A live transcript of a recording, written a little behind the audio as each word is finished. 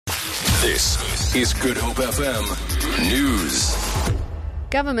This is Good Hope FM News.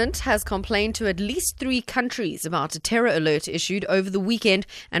 Government has complained to at least 3 countries about a terror alert issued over the weekend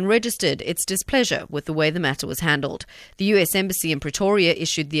and registered its displeasure with the way the matter was handled. The US Embassy in Pretoria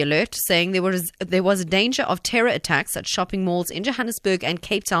issued the alert, saying there was a danger of terror attacks at shopping malls in Johannesburg and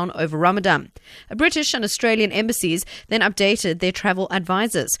Cape Town over Ramadan. A British and Australian embassies then updated their travel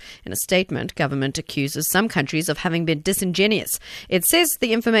advisors. In a statement, government accuses some countries of having been disingenuous. It says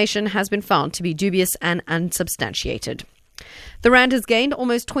the information has been found to be dubious and unsubstantiated. The rand has gained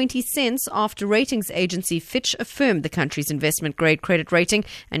almost 20 cents after ratings agency Fitch affirmed the country's investment-grade credit rating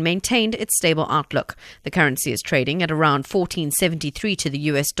and maintained its stable outlook. The currency is trading at around 14.73 to the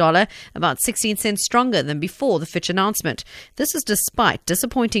US dollar, about 16 cents stronger than before the Fitch announcement. This is despite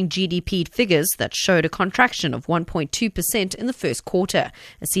disappointing GDP figures that showed a contraction of 1.2% in the first quarter.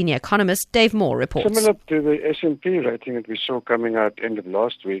 A senior economist, Dave Moore, reports. Similar to the S&P rating that we saw coming out end of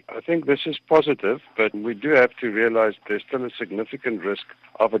last week, I think this is positive, but we do have to realize there's still a significant risk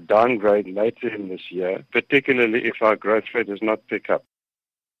of a downgrade later in this year, particularly if our growth rate does not pick up.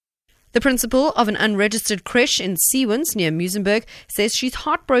 The principal of an unregistered creche in Seawinds near Muizenberg says she's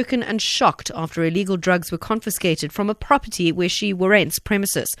heartbroken and shocked after illegal drugs were confiscated from a property where she rents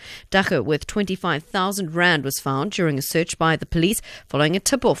premises. Dagga with 25,000 rand was found during a search by the police following a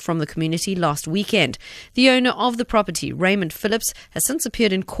tip-off from the community last weekend. The owner of the property, Raymond Phillips, has since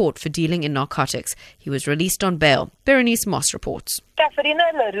appeared in court for dealing in narcotics. He was released on bail. Berenice Moss reports. Katharina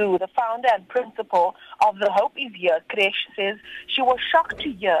Leroux, the founder and principal of the Hope is Here creche, says she was shocked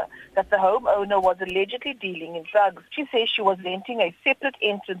to hear that the homeowner was allegedly dealing in drugs. She says she was renting a separate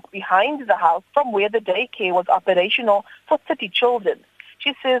entrance behind the house from where the daycare was operational for 30 children.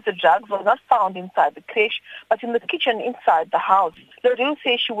 She says the drugs were not found inside the creche, but in the kitchen inside the house. Leroux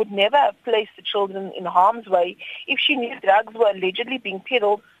says she would never have placed the children in harm's way if she knew drugs were allegedly being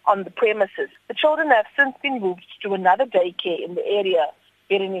peddled on the premises. The children have since been moved to another daycare in the area.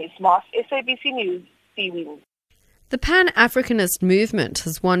 Berenice Moss, SABC News, Seawinds. The Pan-Africanist movement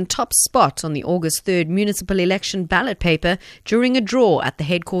has won top spot on the August 3rd municipal election ballot paper during a draw at the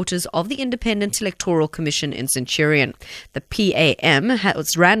headquarters of the Independent Electoral Commission in Centurion. The PAM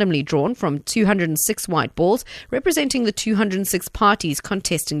was randomly drawn from 206 white balls, representing the 206 parties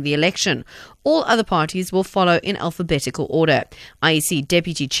contesting the election. All other parties will follow in alphabetical order. IEC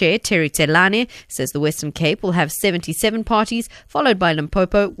Deputy Chair Terry Telane says the Western Cape will have 77 parties, followed by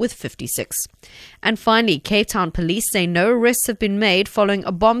Limpopo with 56. And finally, Cape Town police say no arrests have been made following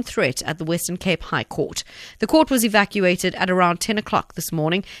a bomb threat at the Western Cape High Court. The court was evacuated at around 10 o'clock this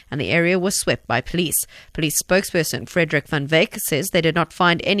morning and the area was swept by police. Police spokesperson Frederick van Wyk says they did not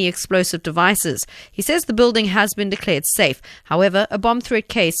find any explosive devices. He says the building has been declared safe. However, a bomb threat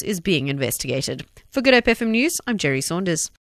case is being investigated. For Good Hope FM News, I'm Jerry Saunders.